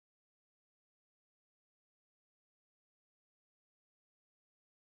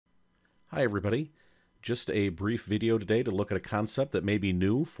Hi everybody. Just a brief video today to look at a concept that may be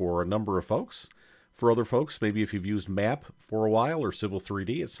new for a number of folks. For other folks, maybe if you've used MAP for a while or Civil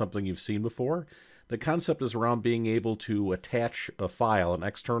 3D, it's something you've seen before. The concept is around being able to attach a file, an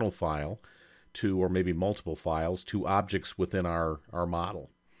external file, to, or maybe multiple files, to objects within our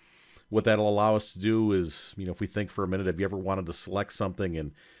model. What that'll allow us to do is, if we think for a minute, have you ever wanted to select something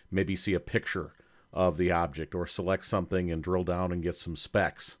and maybe see a picture of the object, or select something and drill down and get some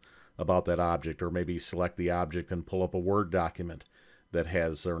specs about that object, or maybe select the object and pull up a Word document that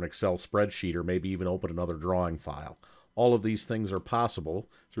has, or an Excel spreadsheet, or maybe even open another drawing file. All of these things are possible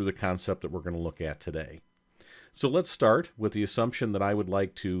through the concept that we're going to look at today. So let's start with the assumption that I would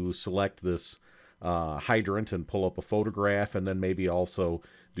like to select this hydrant and pull up a photograph, and then maybe also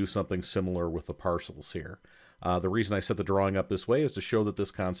do something similar with the parcels here. The reason I set the drawing up this way is to show that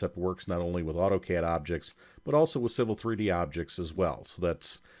this concept works not only with AutoCAD objects, but also with Civil 3D objects as well. So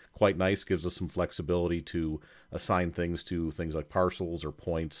that's quite nice, gives us some flexibility to assign things to things like parcels or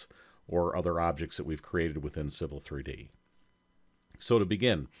points or other objects that we've created within Civil 3D. So to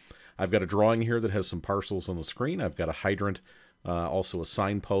begin, I've got a drawing here that has some parcels on the screen. I've got a hydrant, also a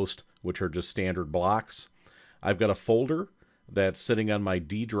signpost, which are just standard blocks. I've got a folder that's sitting on my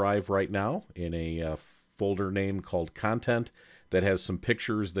D drive right now in a folder name called Content that has some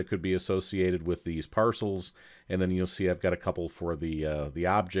pictures that could be associated with these parcels. And then you'll see I've got a couple for the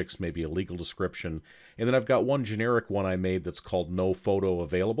objects, maybe a legal description. And then I've got one generic one I made that's called No Photo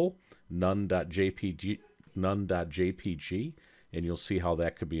Available, none.jpg, and you'll see how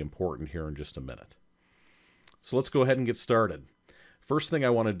that could be important here in just a minute. So let's go ahead and get started. First thing I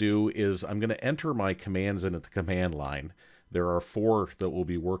want to do is I'm going to enter my commands in at the command line. There are 4 that we'll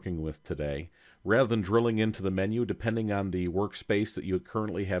be working with today. Rather than drilling into the menu, depending on the workspace that you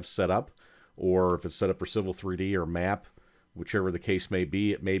currently have set up, or if it's set up for Civil 3D or MAP, whichever the case may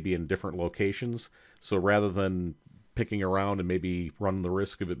be, it may be in different locations. So rather than picking around and maybe run the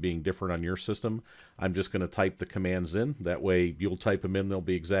risk of it being different on your system, I'm just going to type the commands in. That way you'll type them in, they'll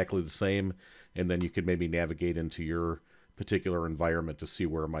be exactly the same, and then you could maybe navigate into your particular environment to see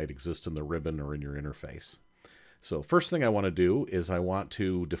where it might exist in the ribbon or in your interface. So first thing I want to do is I want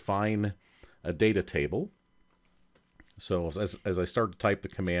to define a data table. So as I start to type the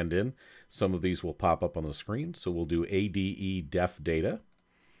command in, some of these will pop up on the screen. So we'll do ADEDOCVIEW data.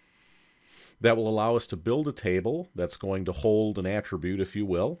 That will allow us to build a table that's going to hold an attribute, if you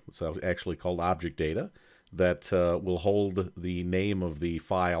will. It's actually called object data, that will hold the name of the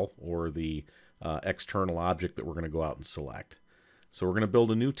file or the external object that we're going to go out and select. So we're going to build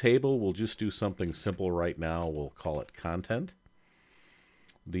a new table. We'll just do something simple right now. We'll call it content.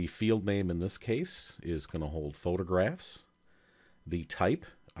 The field name in this case is going to hold photographs. The type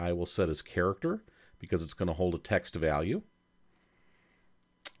I will set as character because it's going to hold a text value.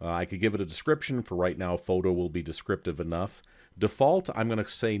 I could give it a description. For right now, photo will be descriptive enough. Default, I'm going to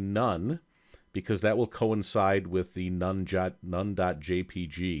say none because that will coincide with the none.jpg,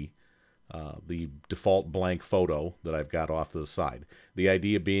 the default blank photo that I've got off to the side. The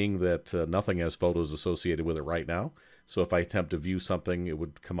idea being that nothing has photos associated with it right now. So if I attempt to view something, it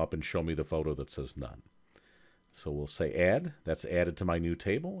would come up and show me the photo that says none. So we'll say add. That's added to my new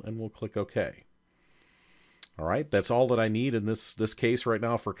table, and we'll click OK. All right, that's all that I need in this case right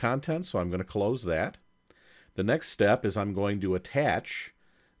now for content, so I'm going to close that. The next step is I'm going to attach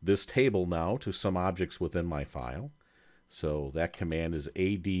this table now to some objects within my file. So that command is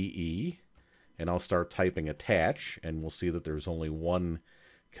ADE, and I'll start typing attach, and we'll see that there's only one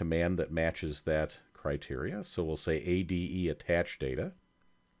command that matches that criteria. So we'll say ADE attach data.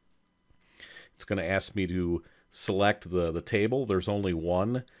 It's going to ask me to select the table. There's only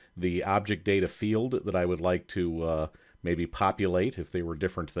one, the object data field that I would like to maybe populate if they were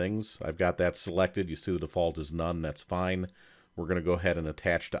different things. I've got that selected. You see the default is none. That's fine. We're going to go ahead and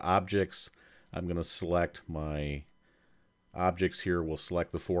attach to objects. I'm going to select my objects here. We'll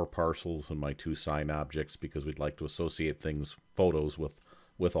select the 4 parcels and my 2 sign objects because we'd like to associate things, photos,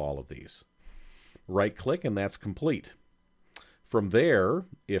 with all of these. Right click and that's complete. From there,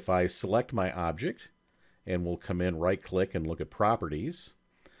 if I select my object and we'll come in, right click and look at properties,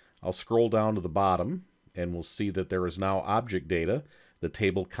 I'll scroll down to the bottom and we'll see that there is now object data. The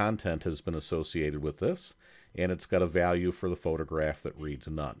table content has been associated with this, and it's got a value for the photograph that reads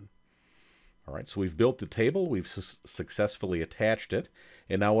none. All right, so we've built the table, we've successfully attached it,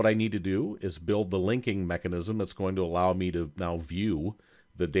 and now what I need to do is build the linking mechanism that's going to allow me to now view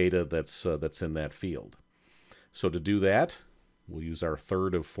the data that's in that field. So to do that, we'll use our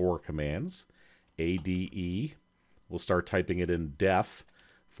third of 4 commands, ADE. We'll start typing it in def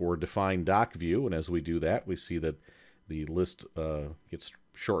for define doc view, and as we do that, we see that the list gets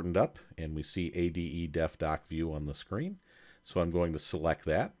shortened up, and we see ADEDOCVIEW on the screen. So I'm going to select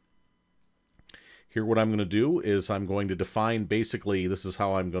that. Here what I'm going to do is I'm going to define, basically this is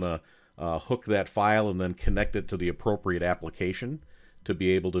how I'm going to hook that file and then connect it to the appropriate application to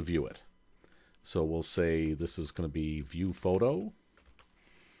be able to view it. So we'll say this is going to be view photo.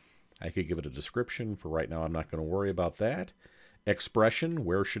 I could give it a description. For right now I'm not going to worry about that. Expression,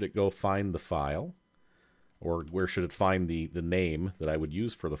 where should it go find the file? Or where should it find the name that I would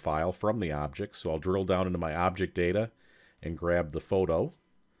use for the file from the object? So I'll drill down into my object data and grab the photo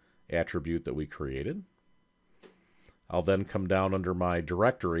attribute that we created. I'll then come down under my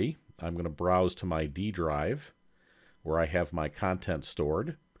directory. I'm going to browse to my D drive where I have my content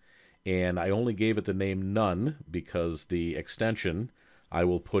stored. And I only gave it the name none because the extension I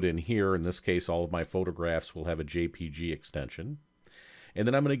will put in here. In this case, all of my photographs will have a JPG extension. And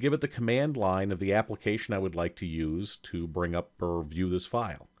then I'm going to give it the command line of the application I would like to use to bring up or view this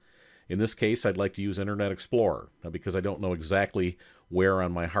file. In this case, I'd like to use Internet Explorer. Now, because I don't know exactly where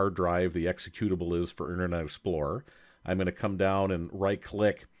on my hard drive the executable is for Internet Explorer, I'm going to come down and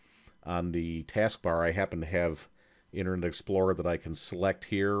right-click on the taskbar. I happen to have Internet Explorer that I can select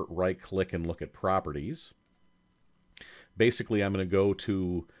here, right-click and look at Properties. Basically, I'm going to go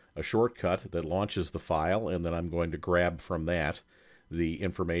to a shortcut that launches the file, and then I'm going to grab from that the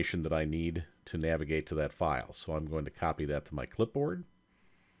information that I need to navigate to that file. So I'm going to copy that to my clipboard.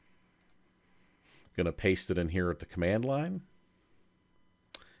 Going to paste it in here at the command line,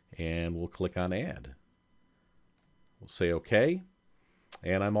 and we'll click on Add. We'll say OK,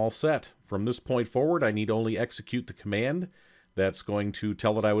 and I'm all set. From this point forward, I need only execute the command that's going to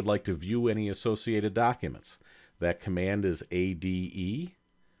tell it I would like to view any associated documents. That command is ADEDOCVIEW.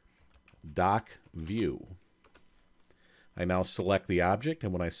 I now select the object,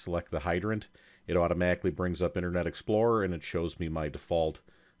 and when I select the hydrant, it automatically brings up Internet Explorer, and it shows me my default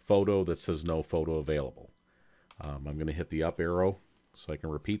photo that says no photo available. I'm going to hit the up arrow so I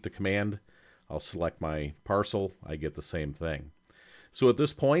can repeat the command. I'll select my parcel. I get the same thing. So at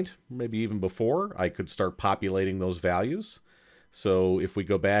this point, maybe even before, I could start populating those values. So if we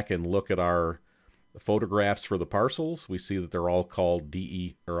go back and look at our photographs for the parcels, we see that they're all called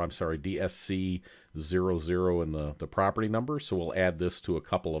DSC00 in the property number. So we'll add this to a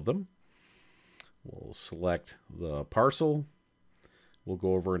couple of them. We'll select the parcel. We'll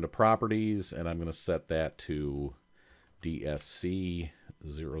go over into properties, and I'm going to set that to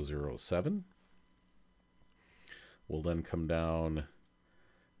DSC007. We'll then come down,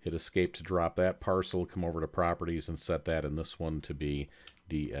 hit escape to drop that parcel, come over to properties and set that in this one to be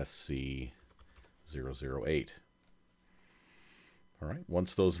DSC008. All right,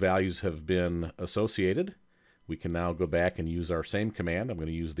 once those values have been associated, we can now go back and use our same command. I'm going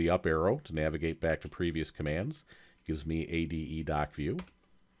to use the up arrow to navigate back to previous commands. It gives me ADEDOCVIEW.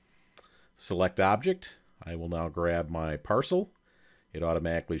 Select object. I will now grab my parcel. It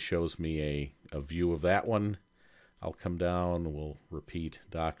automatically shows me a view of that one. I'll come down, we'll repeat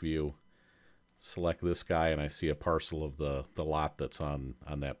DocView, select this guy, and I see a parcel of the lot that's on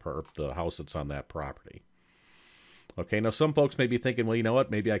that the house that's on that property. Okay, now some folks may be thinking, well, you know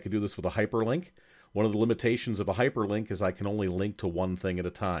what, maybe I could do this with a hyperlink. One of the limitations of a hyperlink is I can only link to one thing at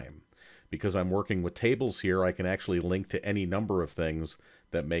a time. Because I'm working with tables here, I can actually link to any number of things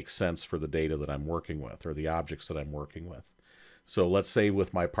that make sense for the data that I'm working with, or the objects that I'm working with. So let's say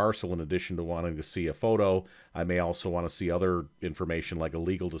with my parcel, in addition to wanting to see a photo, I may also want to see other information like a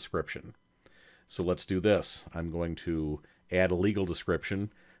legal description. So let's do this. I'm going to add a legal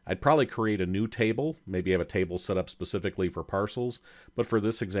description. I'd probably create a new table, maybe have a table set up specifically for parcels, but for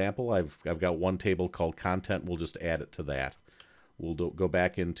this example, I've got one table called content. We'll just add it to that. We'll go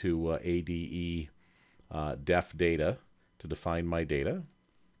back into ADE def data to define my data.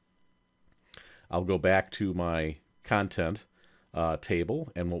 I'll go back to my content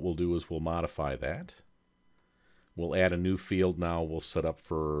table, and what we'll do is we'll modify that. We'll add a new field now. We'll set up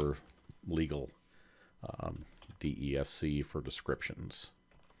for legal, DESC for descriptions.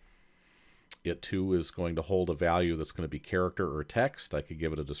 It too is going to hold a value that's going to be character or text. I could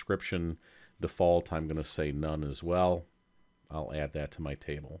give it a description. Default, I'm going to say none as well. I'll add that to my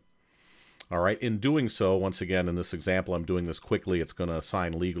table. All right, in doing so, once again, in this example, I'm doing this quickly. It's going to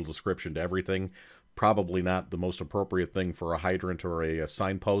assign legal description to everything. Probably not the most appropriate thing for a hydrant or a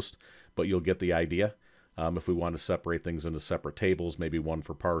signpost, but you'll get the idea. If we want to separate things into separate tables, maybe one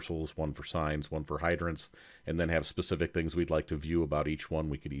for parcels, one for signs, one for hydrants, and then have specific things we'd like to view about each one,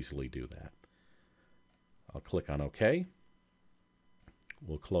 we could easily do that. I'll click on OK.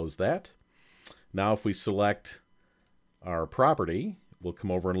 We'll close that. Now if we select our property, we'll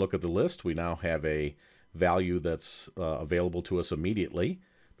come over and look at the list. We now have a value that's available to us immediately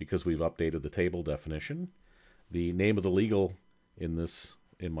because we've updated the table definition. The name of the legal in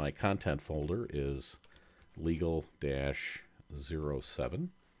my content folder is legal-07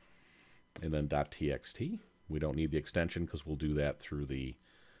 and then .txt. We don't need the extension because we'll do that through the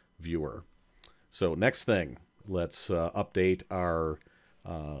viewer. So next thing, let's update our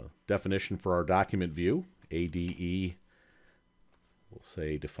definition for our document view. ADE, we'll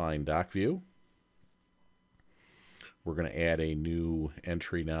say define doc view. We're going to add a new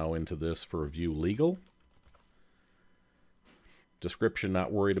entry now into this for view legal. Description,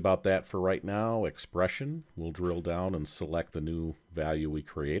 not worried about that for right now. Expression, we'll drill down and select the new value we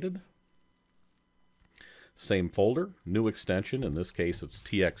created. Same folder, new extension, in this case it's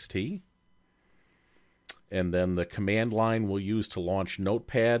TXT. And then the command line we'll use to launch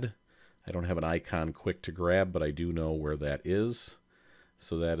Notepad. I don't have an icon quick to grab, but I do know where that is.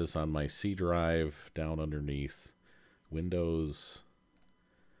 So that is on my C drive, down underneath Windows,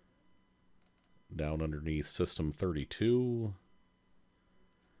 down underneath System 32.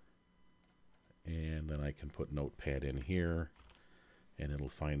 And then I can put Notepad in here, and it'll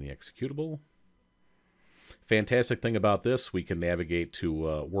find the executable. Fantastic thing about this, we can navigate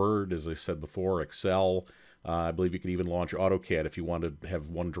to Word, as I said before, Excel. I believe you can even launch AutoCAD if you wanted to have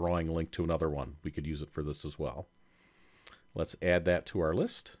one drawing linked to another one. We could use it for this as well. Let's add that to our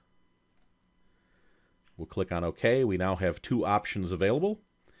list. We'll click on OK. We now have two options available,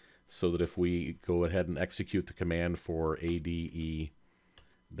 so that if we go ahead and execute the command for ADEDOCVIEW,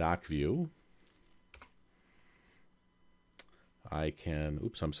 I can,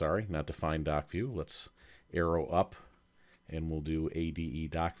 oops, I'm sorry, not define doc view. Let's arrow up and we'll do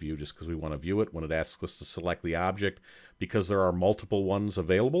ADEDOCVIEW just because we want to view it. When it asks us to select the object, because there are multiple ones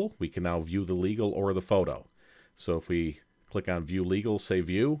available, we can now view the legal or the photo. So if we click on view legal, say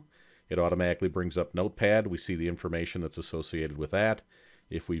view, it automatically brings up Notepad. We see the information that's associated with that.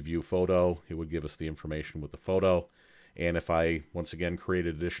 If we view photo, it would give us the information with the photo. And if I, once again,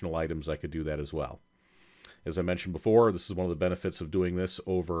 created additional items, I could do that as well. As I mentioned before, this is one of the benefits of doing this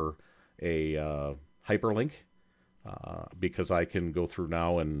over a hyperlink, because I can go through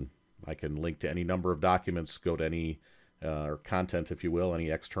now and I can link to any number of documents, go to any or content, if you will, any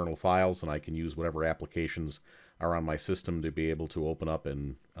external files, and I can use whatever applications are on my system to be able to open up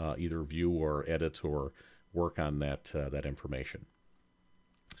and either view or edit or work on that information.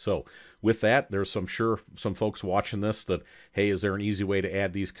 So with that, there's some folks watching this that, hey, is there an easy way to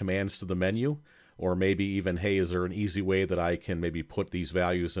add these commands to the menu? Or maybe even, hey, is there an easy way that I can maybe put these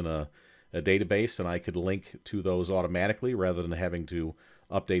values in a database and I could link to those automatically rather than having to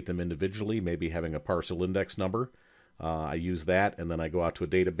update them individually, maybe having a parcel index number. I use that, and then I go out to a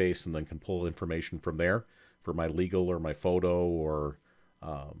database and then can pull information from there for my legal or my photo or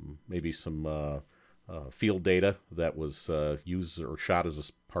maybe some field data that was used or shot as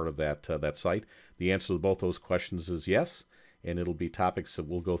a part of that site. The answer to both those questions is yes. And it'll be topics that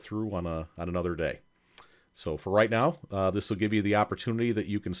we'll go through on another day. So for right now, this will give you the opportunity that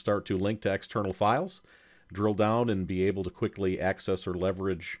you can start to link to external files, drill down and be able to quickly access or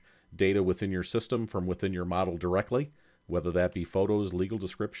leverage data within your system from within your model directly, whether that be photos, legal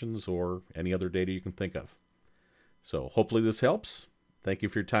descriptions, or any other data you can think of. So hopefully this helps. Thank you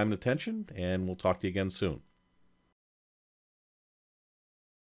for your time and attention, and we'll talk to you again soon.